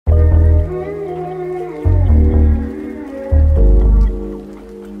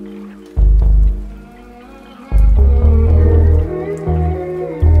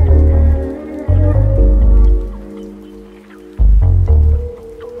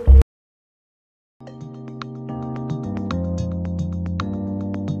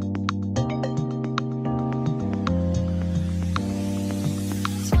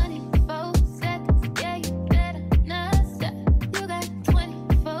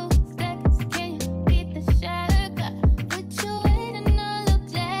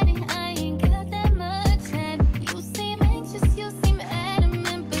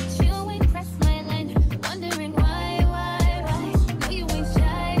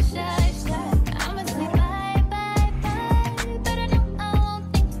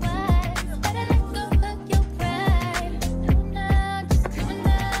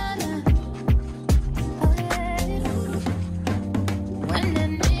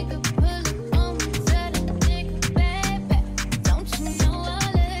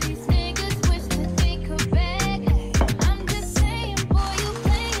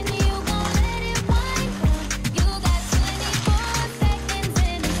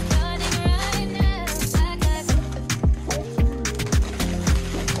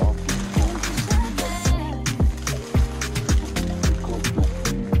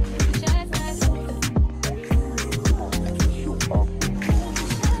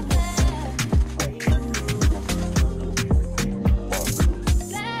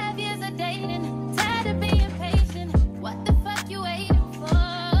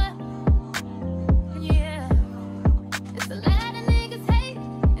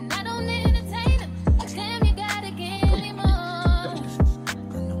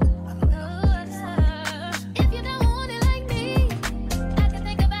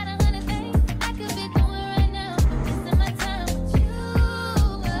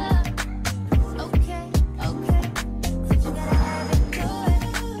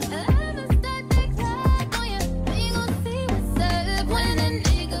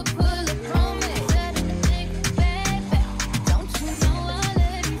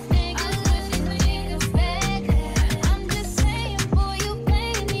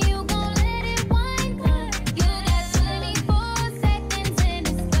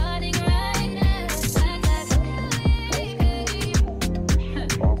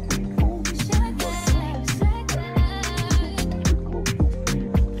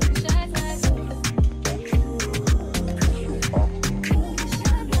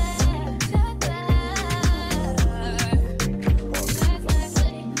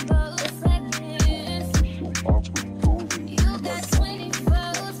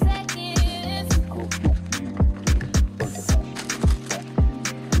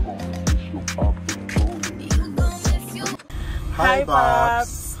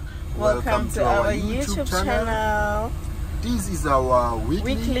Welcome to our YouTube channel. This is our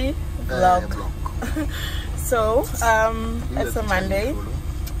weekly vlog. So it's a Monday.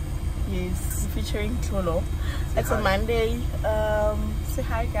 Yes, featuring Tolo. It's a Monday. Say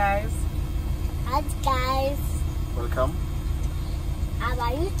hi guys. Hi guys. Welcome. How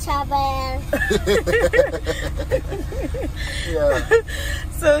are you, travel? Yeah.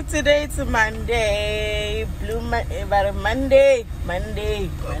 So today it's a Monday. Monday.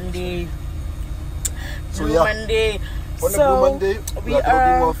 So Blue yeah. Monday. On So Blue Monday, we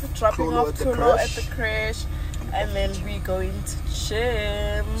are dropping off at Tolo at the crash, and then we're going to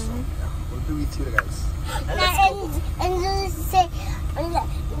gym. So, yeah, we'll be with you guys. And just say, I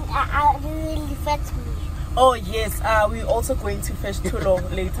really fetch me. Oh yes, we're also going to fetch Tolo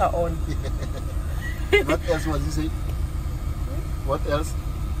later on. What else was you saying? What else?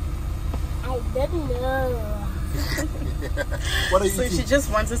 I don't know. What are you So eating? she just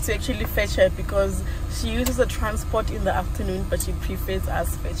wants us to actually fetch her because she uses a transport in the afternoon, but she prefers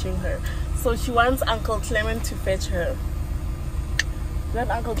us fetching her. So she wants Uncle Clement to fetch her. You want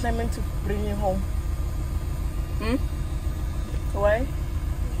Uncle Clement to bring you home? Why?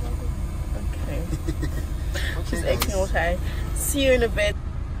 Okay. She's acting all shy. See you in a bit.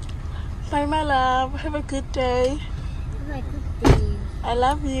 Bye, my love. Have a good day. Have a good day. I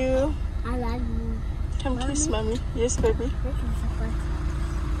love you. I love you. Come Mommy? kiss mommy. Yes, baby.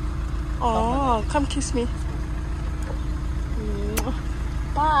 Oh, come kiss me.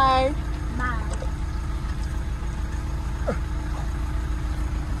 Bye. Bye.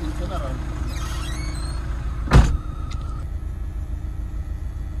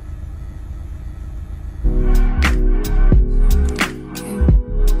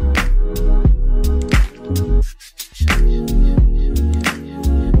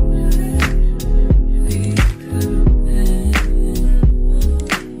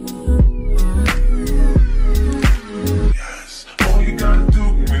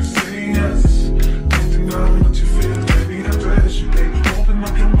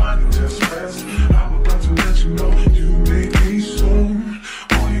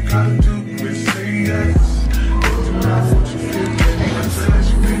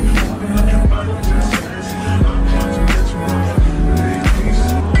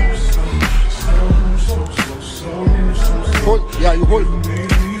 Hold. Yeah, you hold.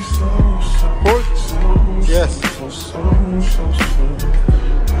 Hold. Yes.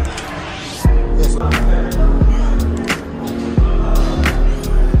 Yes.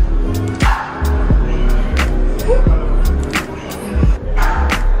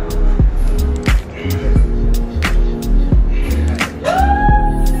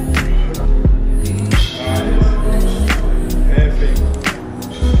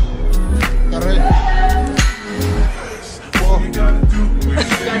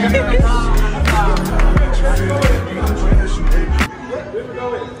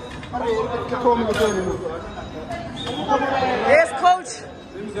 Yes, coach.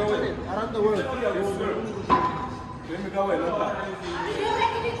 Around the world.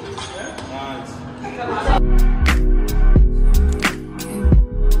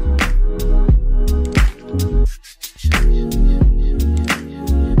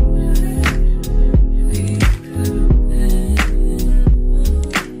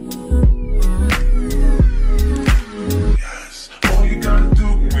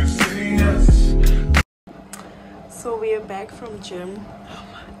 So we are back from gym,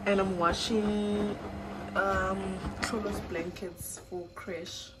 and I'm washing Tolo's blankets for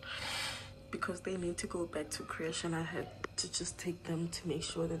crash because they need to go back to crash, and I had to just take them to make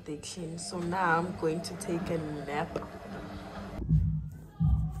sure that they clean. So now I'm going to take a nap.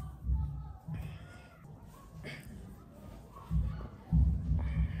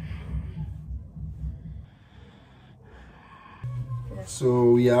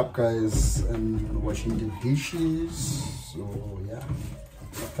 So we up guys and washing the dishes. So yeah,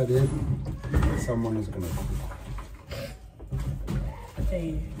 after that someone is gonna cook.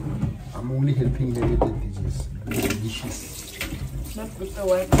 Hey, I'm only helping them with the dishes. not with the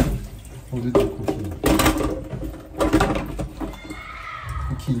wife. Only the cooking.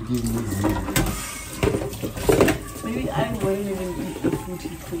 Cooking give me zero. Maybe I won't even eat the food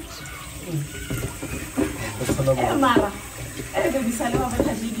he cooks. That's another one. Mara, everybody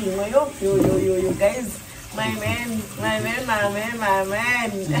yo guys, my man.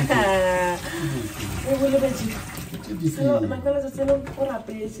 So my fellows are telling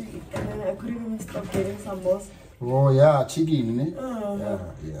and then I couldn't even stop getting some balls. Oh yeah, chicken, eh?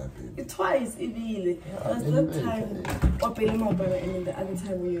 Yeah, baby. Twice, Ibile. That's that time. And then the other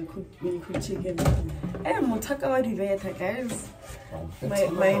time when you cook chicken. Hey, Motaka Wadiveta, guys.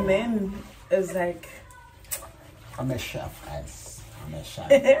 My man is like, I'm a chef, guys. I'm a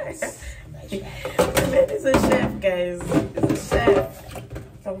chef. I'm a chef. My man is a chef, guys. He's a chef.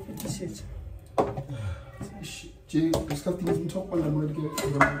 Come put the shit. Jay, this got things in top on them.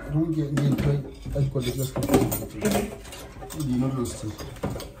 I don't get into it. I've got the just you not lost it.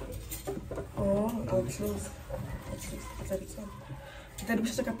 Oh, I'll close. That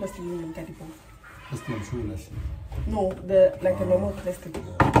was like a plastic in Cadipo. That's the true. No, the like a normal plastic.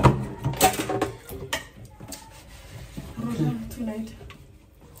 Tonight.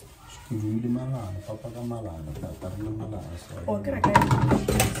 Really malana, Papa malana, Papa malana. Oh, crack.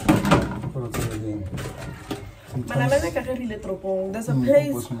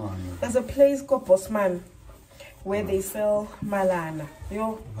 There's a place called Bosman where they sell malana.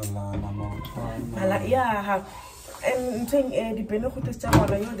 Yo. Malana, yeah. And depending on the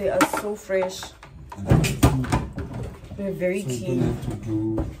time, they are so fresh. They're very clean. To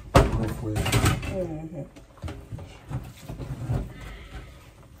do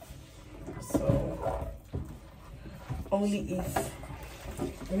So only if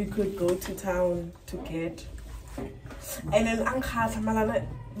we could go to town to get. And then malana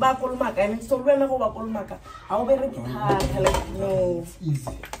bakolmaka and so when I go bakolmaka, how very like no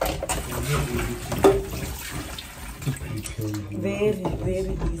easy. Very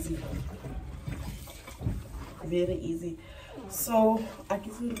easy. Very easy. So I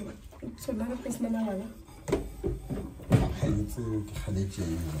guess so now it's malana.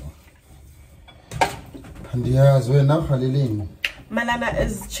 And yeah, so now Haliling. Malana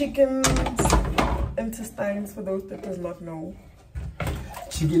is chicken's intestines, for those that does not know.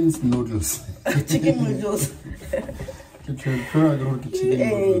 Chicken's noodles. Chicken noodles.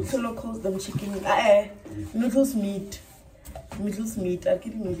 Tolo calls them chicken. Noodles meat. Noodles meat. I'm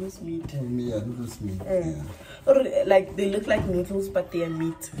getting noodles meat. Yeah, noodles meat. Yeah. Or like they look like noodles, but they are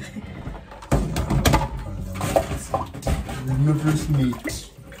meat. Noodles meat.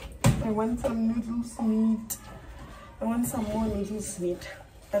 I want some noodles meat. I want some more noodles meat.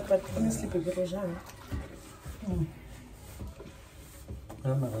 But honestly, people are young.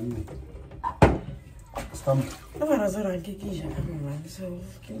 Stamp.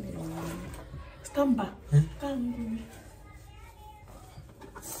 Stampa.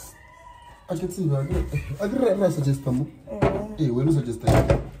 I can see you. I can suggest them. Hey, when you suggest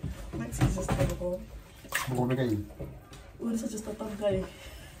that? Max is just a go. What is just a guy?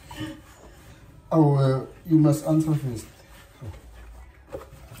 Oh, you must answer first.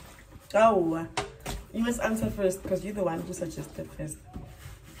 Oh, you must answer first because you're the one who suggested first.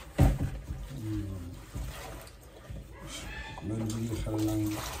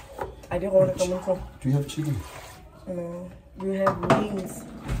 I didn't want to come from. Do you have chicken? No, you have wings.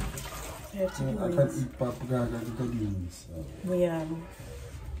 You have chicken I wings. can't eat paprika, I can't eat wings. Yeah.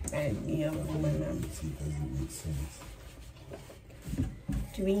 And yeah, woman. It doesn't make sense.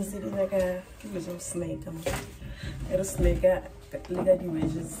 The wings are like a little snake. A snake, look at the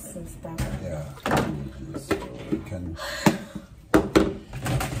wedges and stuff. Yeah, so you can.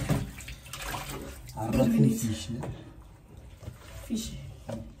 I'm not fish. Fish.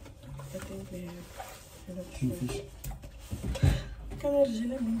 I think we have Fish. Can I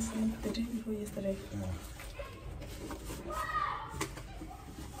really means the day before yesterday? Yeah.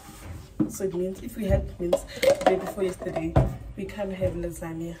 So it means if we had mince the day before yesterday, we can't have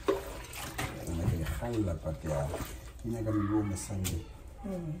lasagna. But yeah, you're not going to go on Sunday.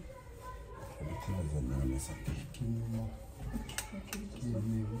 Give me more. Give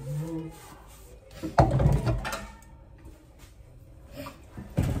me more.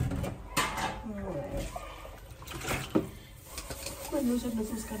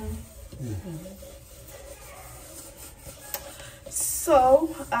 So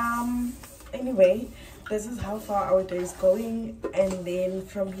anyway, this is how far our day is going, and then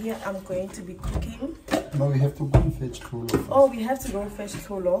from here I'm going to be cooking. No, we have to go and fetch Tulo. Oh, we have to go fetch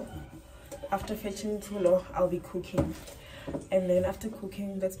Tulo. After fetching Tulo, I'll be cooking, and then after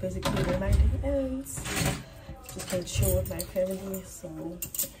cooking, that's basically when my day ends. Just can chill with my family. So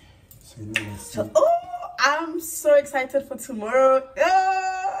oh, I'm so excited for tomorrow.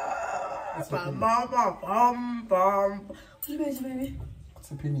 Baby. What's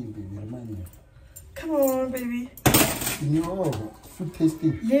happening, baby? Remind me. Come on, baby. No, food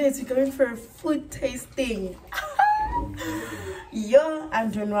tasting. Yes, we're going for a food tasting. Yo, I'm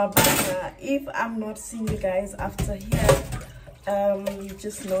doing my partner. If I'm not seeing you guys after here, you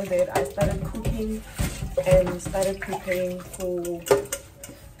just know that I started cooking and started preparing for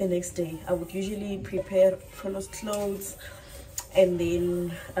the next day. I would usually prepare Cholo's clothes and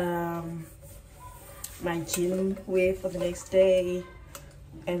then my gym wear for the next day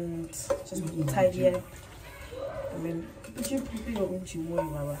and just tidy up. I mean, but you prepare your own gym wear,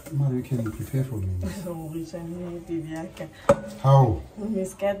 Baba. Man, you can prepare for me. How?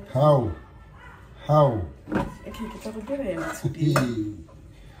 How? How? Okay, get up again.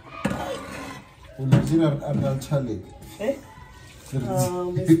 I'll challenge. Eh?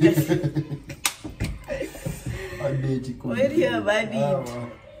 Where do you have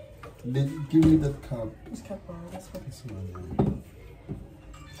give me that cup. Which cup? That's what this one.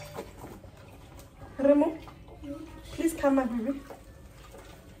 Remo, please come, my baby.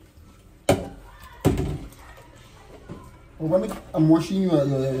 I'm washing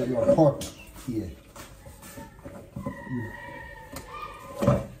your pot here.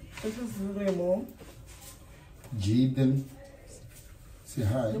 This is Remo. Jaden, say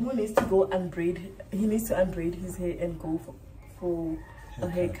hi. Remo needs to go unbraid. He needs to unbraid his hair and go for a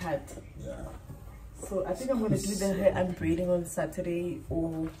haircut. Yeah. So I think I'm going to do the hair unbraiding on Saturday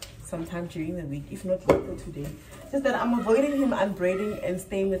or sometime during the week, if not later today. Just that I'm avoiding him unbraiding and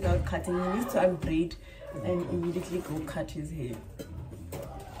staying without cutting. He needs to unbraid and immediately go cut his hair.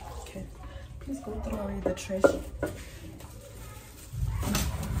 Okay. Please go throw away the trash.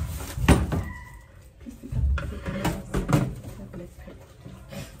 Please pick up the black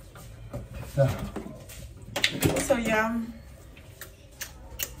pepper. So yeah.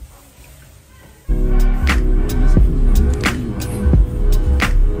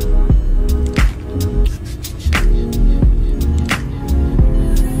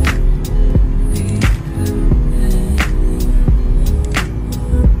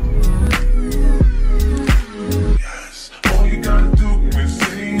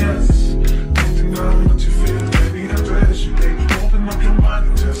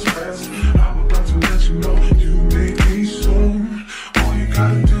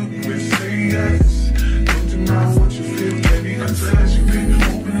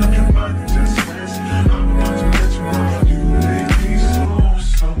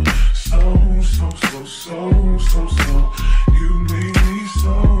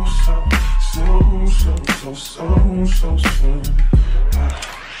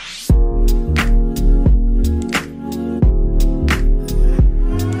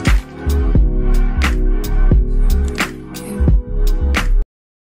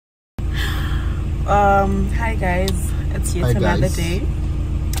 Hi guys, it's yet another day.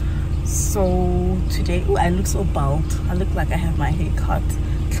 So today, I look so bald. I look like I have my hair cut.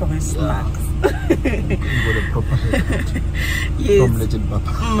 Yes. From Legend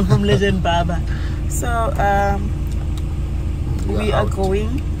Baba. From Legend Baba. So we are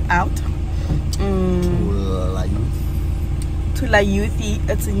going out to La Youthi.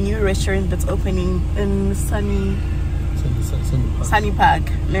 It's a new restaurant that's opening in Sunny Park.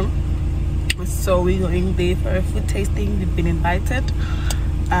 So we're going there for a food tasting. We've been invited.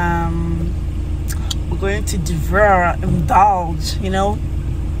 We're going to indulge, you know,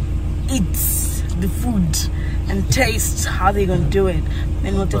 eat the food and taste how they're going to do it.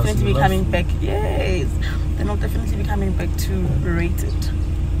 Then we'll definitely be coming back. Yes. Then we'll definitely be coming back to rate it.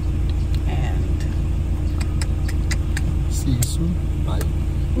 And see you soon. Bye.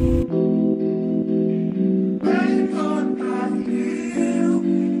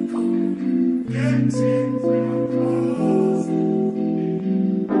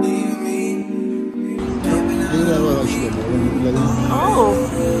 Oh,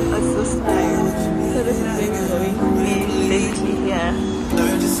 that's so nice. So this is where we're going. We're basically here.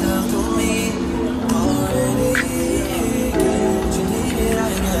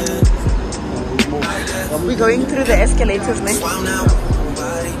 We're going through the escalators next.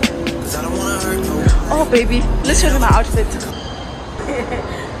 Oh baby, let's show them my outfit.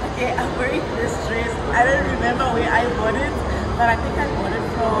 Okay, I'm wearing this dress. I don't remember where I bought it, but I think I bought it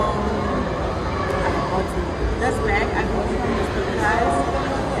from this bag. I bought it from Mr. Price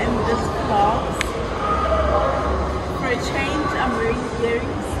and this cloth. For a change, I'm wearing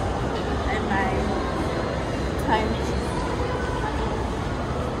earrings and my tiny.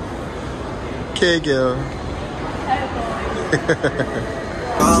 Okay, girl.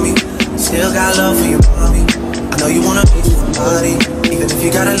 Mommy, still got love for you, mommy. I know you wanna be somebody, even if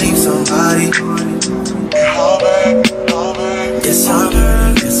you gotta leave somebody. Yes, I'm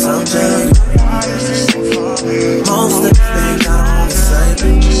dirty, yes, I'm dirty. Most of the things I don't say.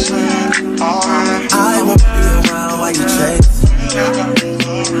 I won't be around while you chase.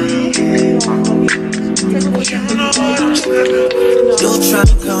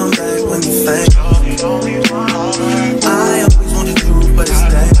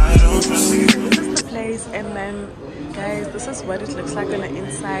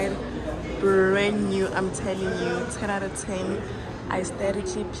 10,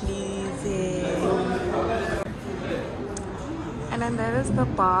 aesthetically pleasing. And then there is the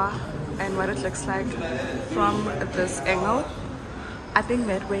bar and what it looks like from this angle. I think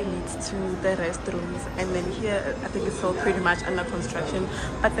that way leads to the restrooms, and then here I think it's still pretty much under construction.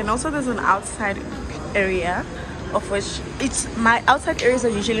 But then also there's an outside area, of which my outside areas are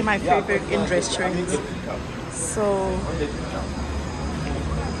usually my favorite in restaurants. So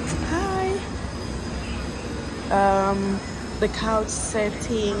hi. The couch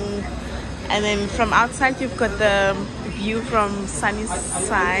setting, and then from outside you've got the view from sunny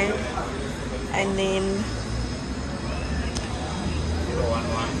side, and then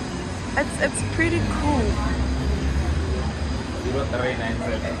it's pretty cool.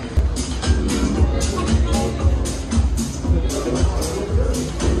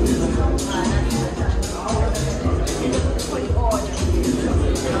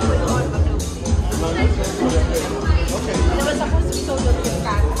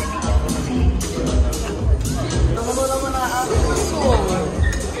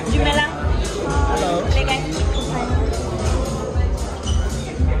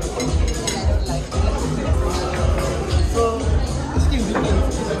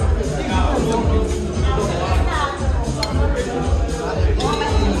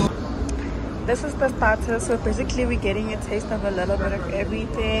 This is the starter, so basically we're getting a taste of a little bit of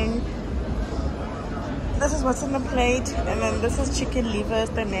everything. This is what's on the plate, and then this is chicken livers,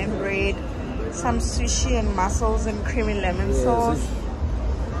 the naan bread, some sushi and mussels and creamy lemon sauce.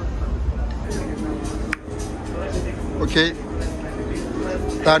 Okay,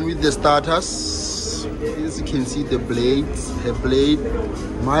 done with the starters. As you can see, the blades,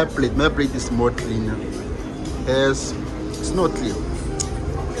 my plate is more cleaner, as it's not clean.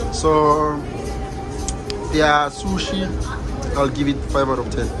 So their sushi, I'll give it 5 out of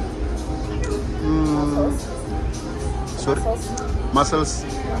 10. Sorry, mussels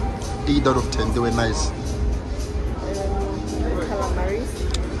 8 out of 10. They were nice. Calamaris.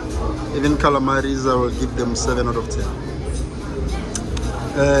 Even calamaris, I will give them 7 out of 10.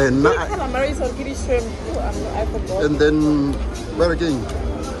 Calamaris, I'll give you shrimp. I forgot. And then where again?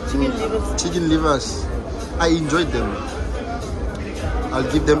 Chicken livers. Chicken livers. I enjoyed them.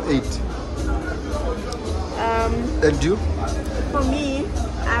 I'll give them 8. And you? For me,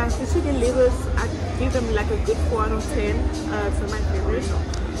 the chicken livers, I give them like a good 4 out of 10. It's my favorite.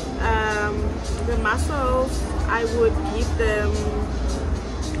 The mussels, I would give them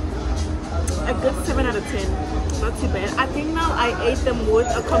a good 7 out of 10. Not too bad. I think now I ate them with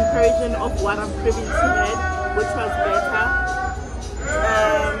a comparison of what I've previously had, which was better.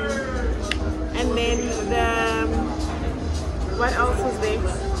 And then what else was there?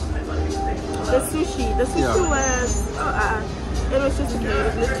 The sushi. The sushi was it was just okay. It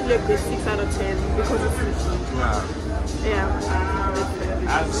was literally a good 6 out of 10 because of sushi. Yeah.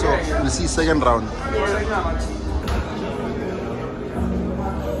 So we'll see second round. Yeah.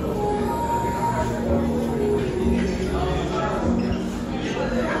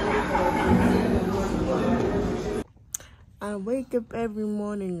 I wake up every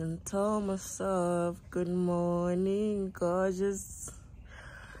morning and tell myself, good morning, gorgeous.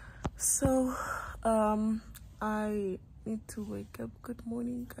 So, I need to wake up. Good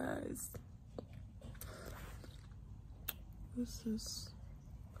morning, guys. This is...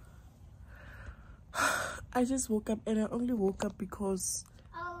 I just woke up, and I only woke up because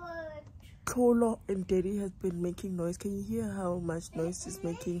Kolo and Daddy has been making noise. Can you hear how much noise she's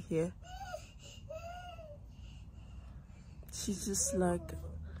making here? She's just like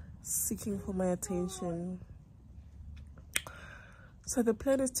seeking for my attention. So the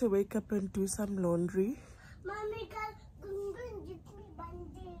plan is to wake up and do some laundry. Mommy, give me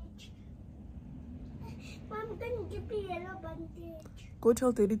bandage. Mom, give me yellow bandage. Go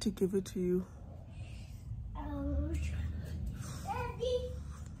tell Daddy to give it to you. Daddy.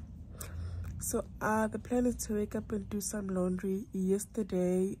 So the plan is to wake up and do some laundry.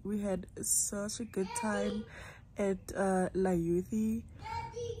 Yesterday we had such a good time at La Youthi,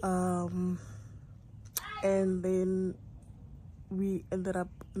 and then we ended up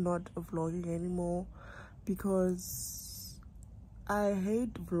not vlogging anymore because I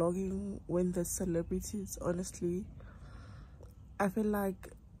hate vlogging when there's celebrities. Honestly, I feel like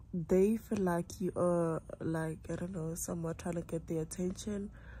they feel like you are like, I don't know, someone trying to get their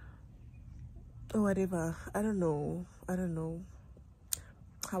attention or whatever. I don't know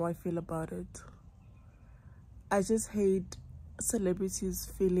how I feel about it. I just hate celebrities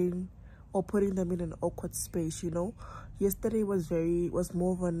feeling or putting them in an awkward space, you know. Yesterday was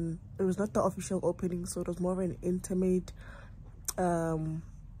more of an, it was not the official opening, so it was more of an intimate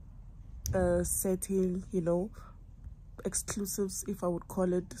setting, you know. exclusives, if I would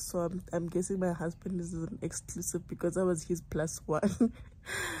call it. So I'm guessing my husband is an exclusive because I was his +1.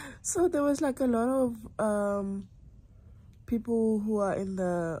 So there was like a lot of people who are in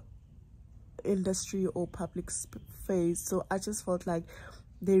the industry or public phase. So I just felt like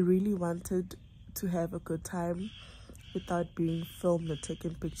they really wanted to have a good time without being filmed or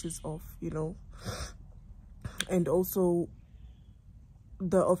taken pictures of, you know. And also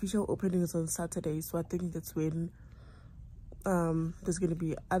the official opening is on Saturday, so I think that's when there's going to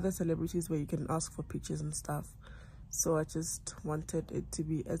be other celebrities where you can ask for pictures and stuff. So I just wanted it to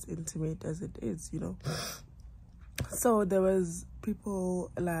be as intimate as it is, you know. So there was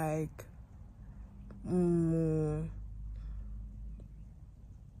people like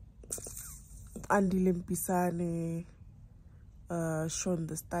Andy Limpisane, Sean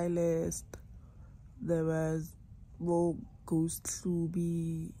the Stylist, there was Ghost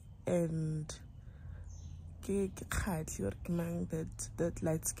Sluby, and that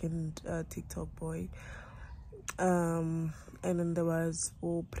light-skinned TikTok boy, and then there was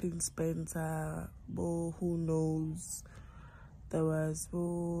Prince Spencer, Who Knows, there was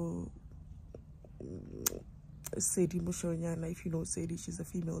Sadie Mushonyana, if you know Sadie, she's a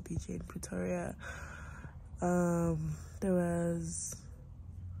female DJ in Pretoria. There was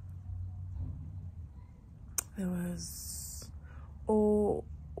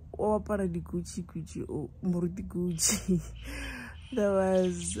para di Gucci Muruti Gucci. There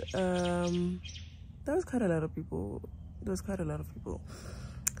was quite a lot of people.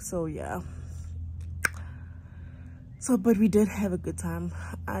 So yeah. So but we did have a good time.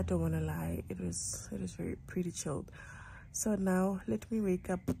 I don't want to lie. It was pretty chilled. So now let me wake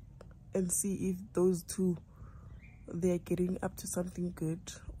up and see if those two, they're getting up to something good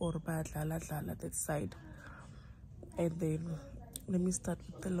or bad that side. And then let me start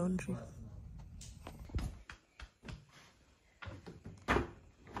with the laundry.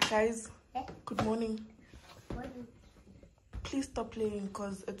 Guys, good morning. Please stop playing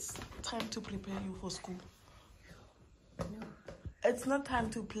because it's time to prepare you for school. No. It's not time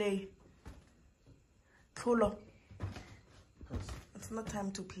to play. Kolo. It's not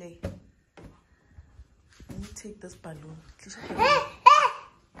time to play. Let me take this balloon.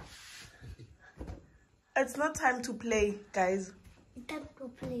 It's not time to play, guys. Time to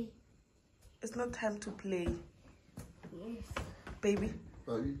play. It's not time to play. Yes. Baby?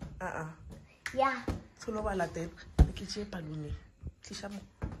 Baby? Yeah. Solo ba laten. Ke balloon. Tlisha mo.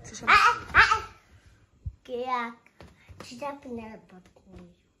 Yeah.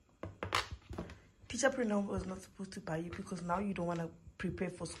 Teacher Prenel was not supposed to buy you because now you don't want to prepare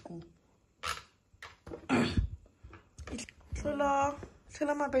for school. Solo,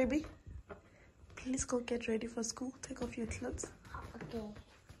 my baby. Please go get ready for school. Take off your clothes. Okay.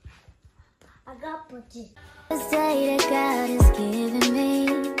 I got put it. This day that God has given me,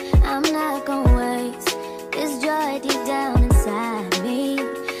 I'm not gonna waste this joy deep down inside me.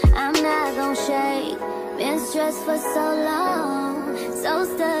 I'm not gonna shake. Been stressed for so long, so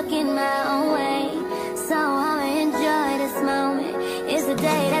stuck in my own way. So I'ma enjoy this moment. It's the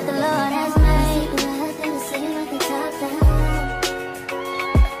day that the Lord has made.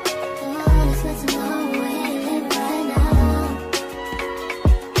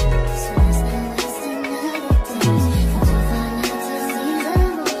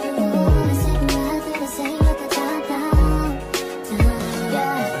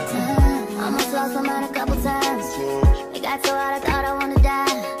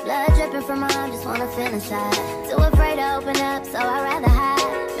 Too afraid to open up, so I'd rather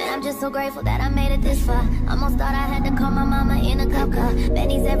hide. Man, I'm just so grateful that I made it this far. Almost thought I had to call my mama in a cup car.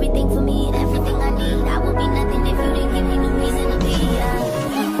 Betty's everything for me and everything I need. I would be nothing if you didn't give me no reason to be.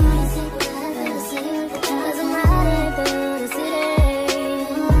 Cause I'm riding through the city,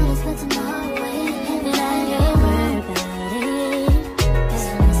 and I ain't worried about it.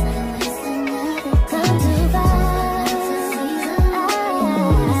 Come too far.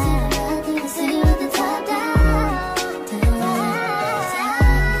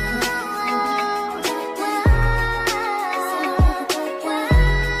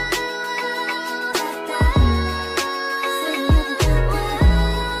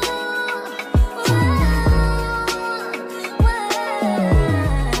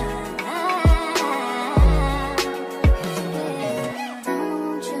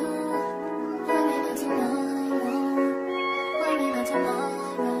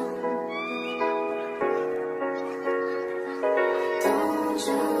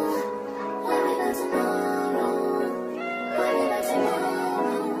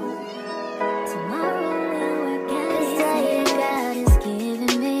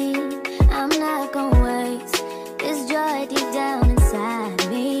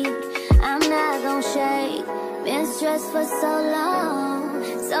 stressed for so long,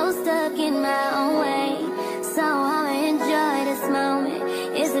 so stuck in my own way. So I'ma enjoy this moment.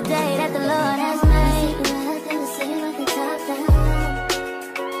 It's the day that the Lord has made.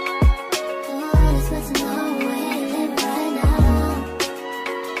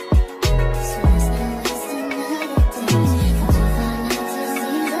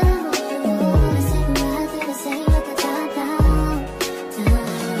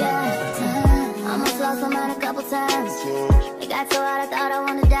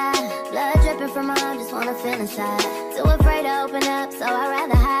 Inside. Too afraid to open up, so I'd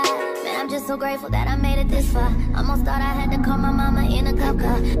rather hide. Man, I'm just so grateful that I made it this far. Almost thought I had to call my mama in a cop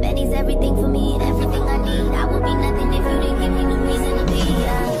car. Betty's everything for me and everything I need. I would be nothing if you didn't give me the reason to be.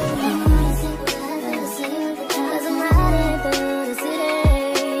 Cause I'm riding through the city,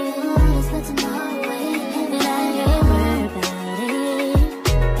 and I ain't worried about it.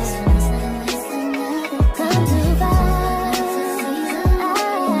 Come too far.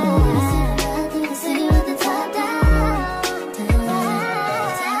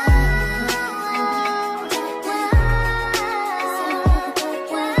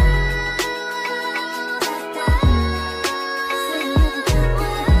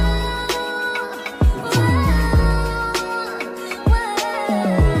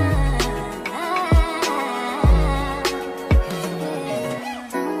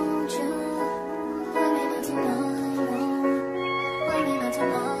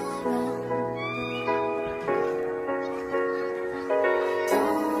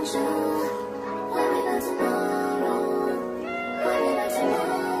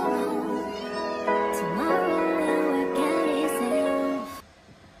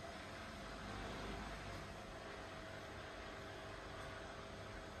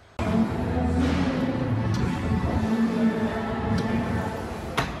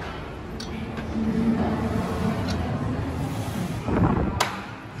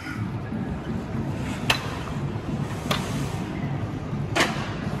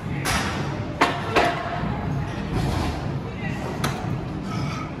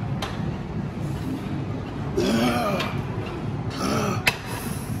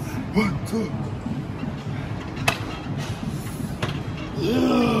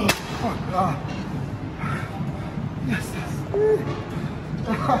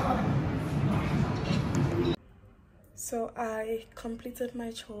 So I completed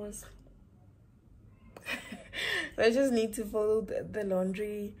my chores. I just need to fold the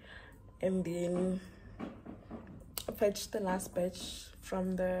laundry and then fetch the last batch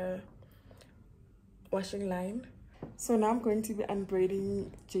from the washing line. So now I'm going to be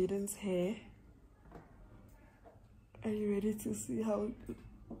unbraiding Jaden's hair. Are you ready to see how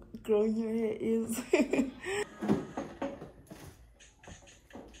grown your hair is?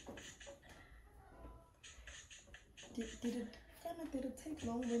 Did it take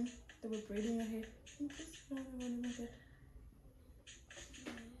long when they were braiding your hair?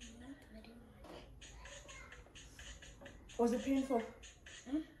 Was it painful?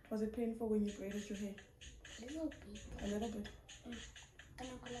 Was it painful when you braided your hair? A little bit. A little bit?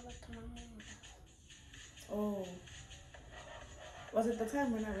 Oh. Was it the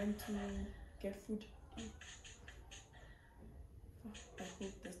time when I went to get food? Oh, I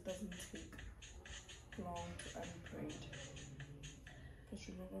hope this doesn't take long to unbraid. Because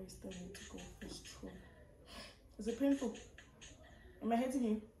remember, we still need to go first through. Is it painful? Am I hitting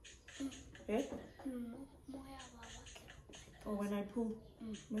you? Eh? Or when I pull?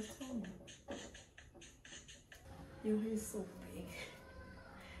 Must tell me. Your hair is so big.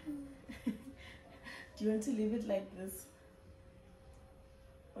 Do you want to leave it like this?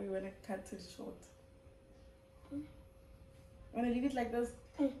 Or you want to cut it short? Want to leave it like this?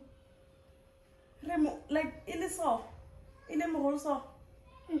 Like, in the saw. In the whole saw.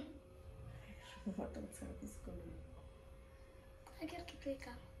 What else is going? I can't keep it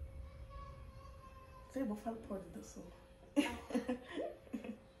up. Say, but I'll put the saw.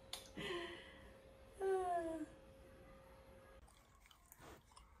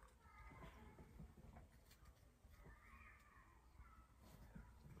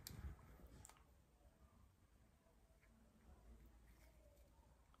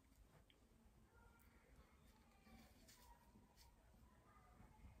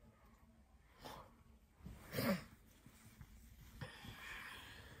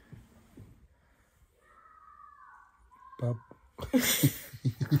 Pap.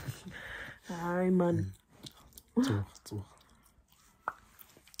 Hi, man. Toch.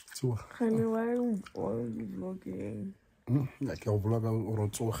 Honey, why are you vlogging? Ja, ik heb vloggen over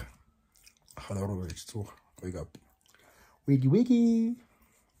toch. Ga naar over toch. Wake up. Wiggy.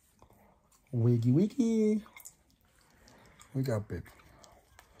 Wake up, baby.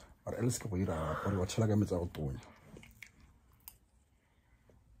 Or else go ira or what shall I get out to?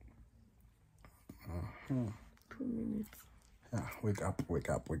 2 minutes. Yeah, wake up.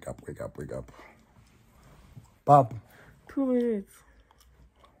 Pap. 2 minutes.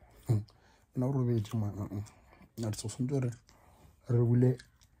 No rubbish, man. Not so soon. Regule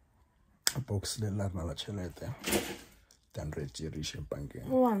a box de la chelete. Then reach banking.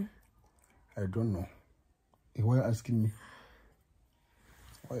 One. I don't know. Why are you asking me?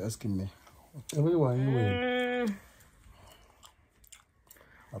 Why are you asking me? Everyone,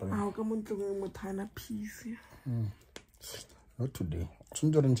 I'll come on to me with tiny piece. not today.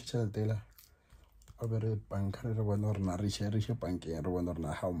 Soon during Taylor. I better bank everyone or not rich banking everyone or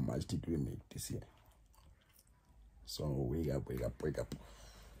not. How much did we make this year? So wake up.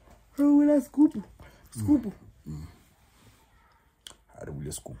 Who will I scoop? Scoop. How do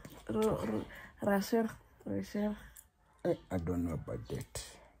we scoop? Rasher. I don't know about that.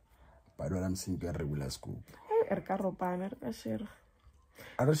 But what I'm saying, get regular scoop.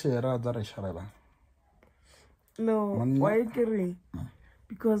 No, why are you kidding?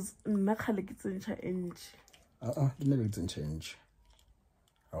 Because Nakalik is in change. Didn't change.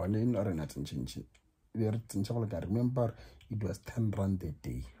 I want to know not change. I remember it was 10 rand a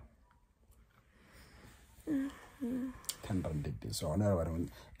day. 10 rand a day. So I never and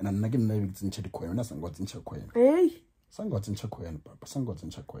I'm not going to check the coin. I'm not going to check coin. Hey, Some got in check coin, Papa. Some got in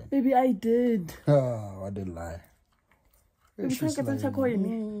check coin. maybe I did. What a lie. Maybe some got in check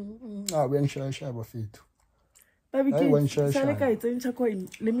coin. We ain't sure about it. Baby, I went shy. let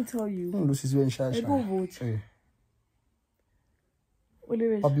me tell you. Lucy's when shy.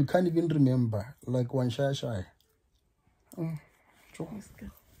 But you can't even remember, like one shy.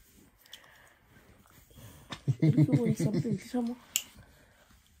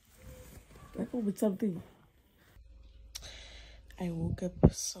 Something. I woke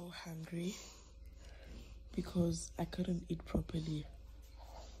up so hungry because I couldn't eat properly.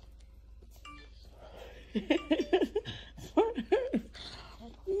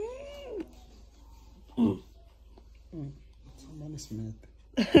 Someone is mad.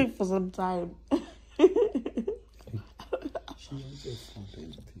 For some time.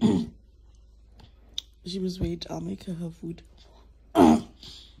 She was wait, I'll make her food. I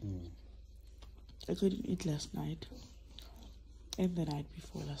couldn't eat last night, and the night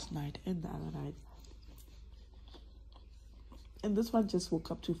before last night, and the other night. And this one just woke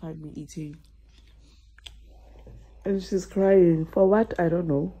up to find me eating. And she's crying. For what? I don't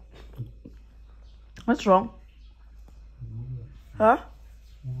know. What's wrong? Huh?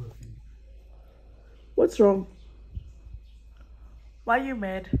 What's wrong? Why are you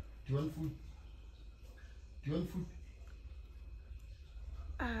mad? Do you want food?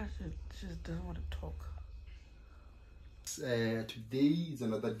 She just doesn't want to talk. Today is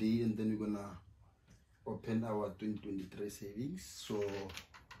another day, and then we're gonna open our 2023 savings. So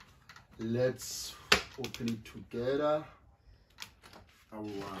let's open it together.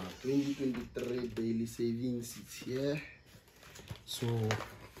 Our 2023 daily savings is here. So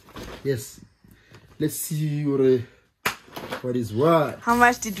yes, let's see what is what. How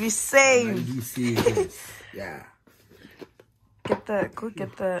much did we save? Yeah. Go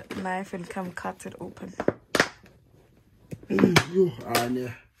get the knife and come cut it open.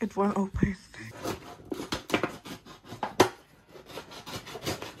 It won't open.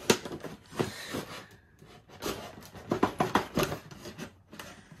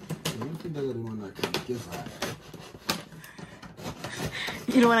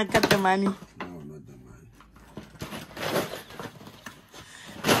 You don't want to cut the money. No, not the money.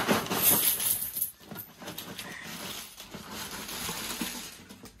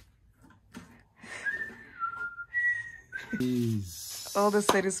 Please. All the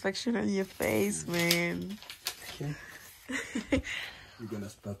satisfaction on your face, man. Okay. We're gonna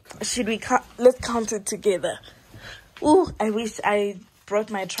start counting. Should we count? Let's count it together. Ooh, I wish I brought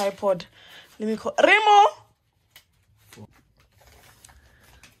my tripod. Let me call Remo.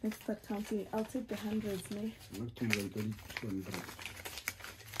 Let's start counting. I'll take the hundreds, man. Not 200.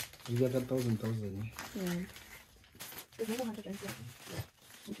 You got 1,000. Yeah. There's no 100 and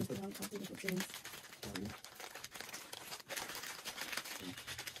which is around counting the things.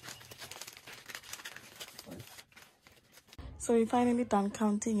 So we finally done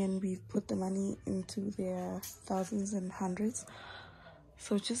counting and we've put the money into their thousands and hundreds.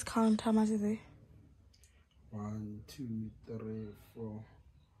 So just count how much is there? 1, 2, 3, 4,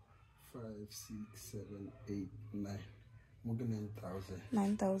 5, 6, 7, 8, 9. More than 9,000.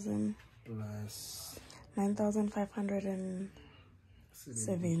 9,000 plus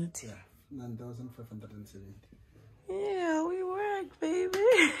 9,570. Yeah, 9,570. Yeah, we work, baby.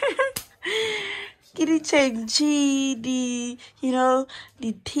 Kitty check G, the, you know,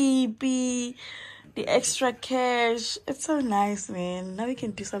 the TB, the extra cash. It's so nice, man. Now we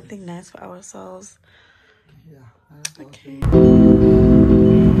can do something nice for ourselves. Yeah. Okay.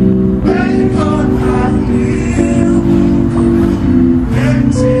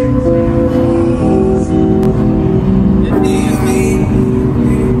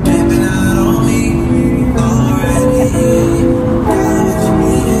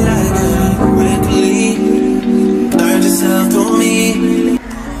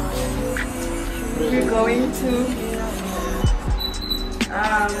 We're going to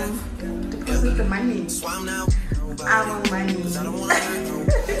deposit the money. Our money.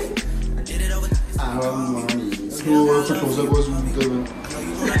 Our money. So, closer goes with the.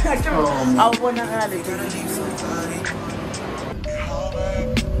 I wanna have it.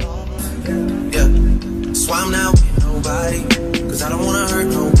 Yeah, so I'm not with nobody, cause I don't wanna hurt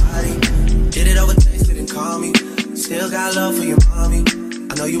nobody. Did it over text, didn't call me. Still got love for your mommy.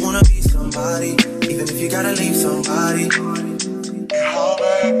 I know you wanna be somebody, even if you gotta leave somebody.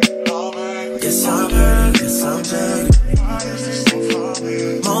 Yes, I'm hurting, yes, I'm jaded.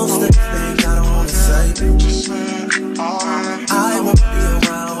 Most of the things I don't wanna say. I won't be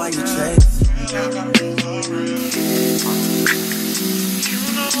around while you chase.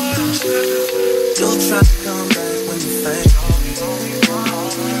 You'll try to come back when you faint.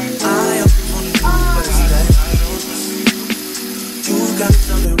 I always want to do but it's dangerous. You got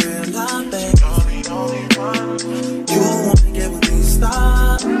something real, not bad. You wanna get with me,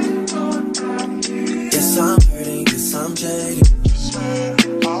 stop. Yes, I'm hurting, yes, I'm jaded.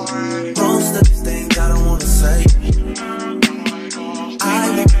 Most of these things I don't wanna say. I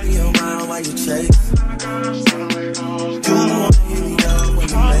won't be around while you chase. You wanna hit me up when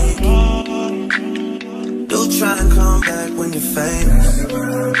you make it. You'll try and come back when you're famous.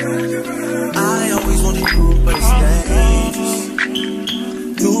 I always want to prove, but it's dangerous.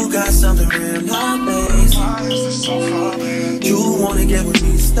 You got something real, not base. You wanna get with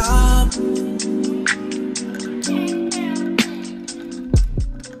me, stop.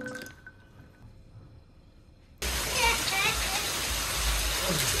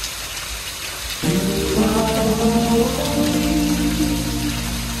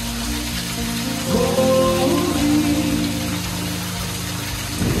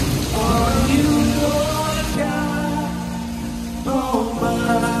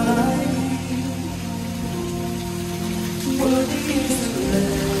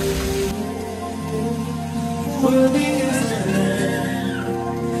 Worthy